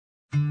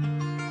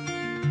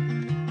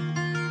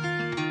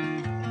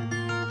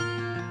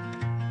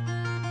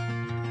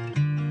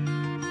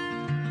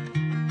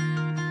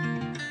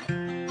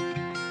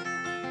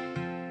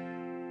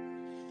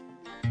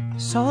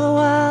Saw the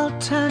world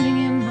turning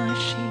in my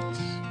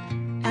sheets,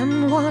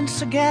 and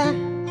once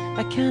again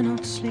I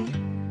cannot sleep.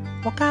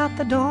 Walk out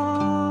the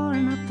door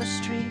and up the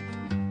street,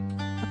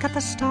 look at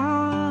the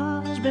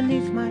stars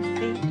beneath my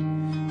feet,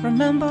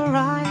 remember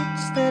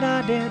rights that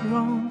I did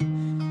wrong.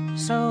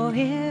 So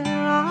here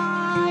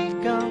I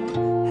go,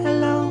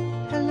 hello,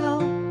 hello.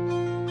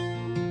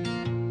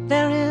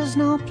 There is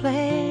no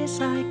place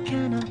I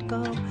cannot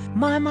go.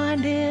 My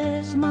mind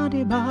is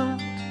muddy but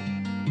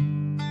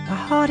my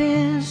heart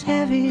is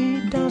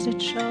heavy, does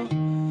it show?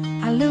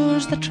 I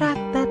lose the track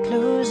that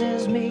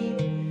loses me.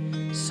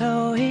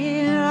 So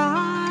here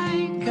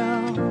I go.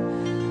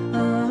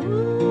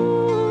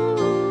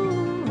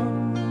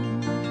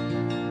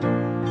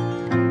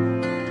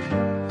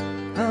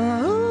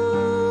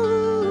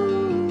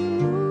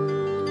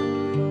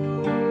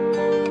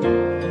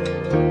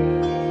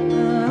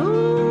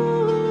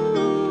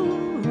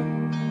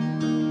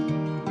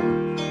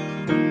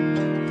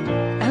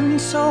 And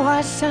so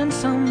I sent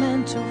some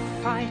men to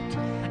fight,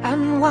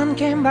 and one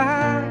came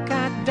back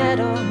at dead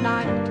of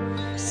night.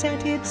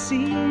 Said he'd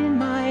seen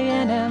my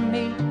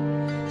enemy,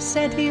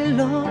 said he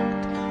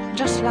looked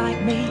just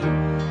like me.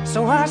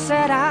 So I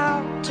set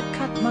out to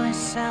cut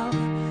myself,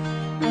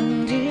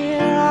 and here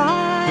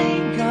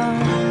I go.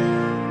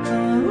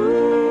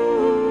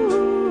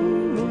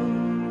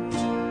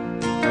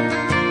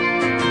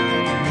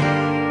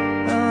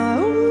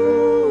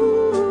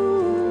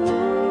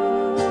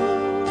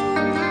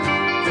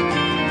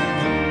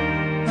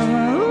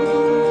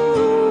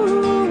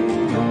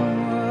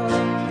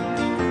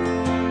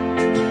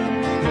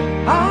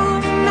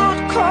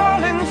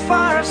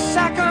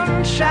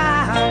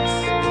 Chance.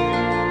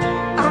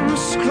 I'm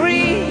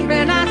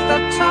screaming at the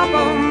top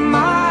of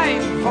my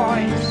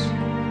voice.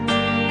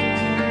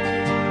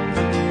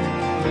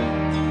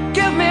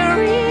 Give me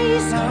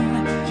reason,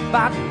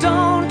 but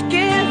don't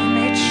give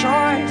me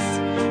choice,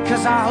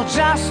 'cause I'll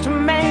just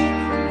make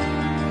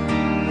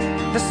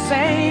the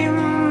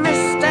same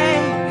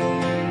mistake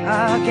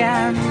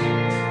again.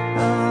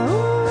 Oh.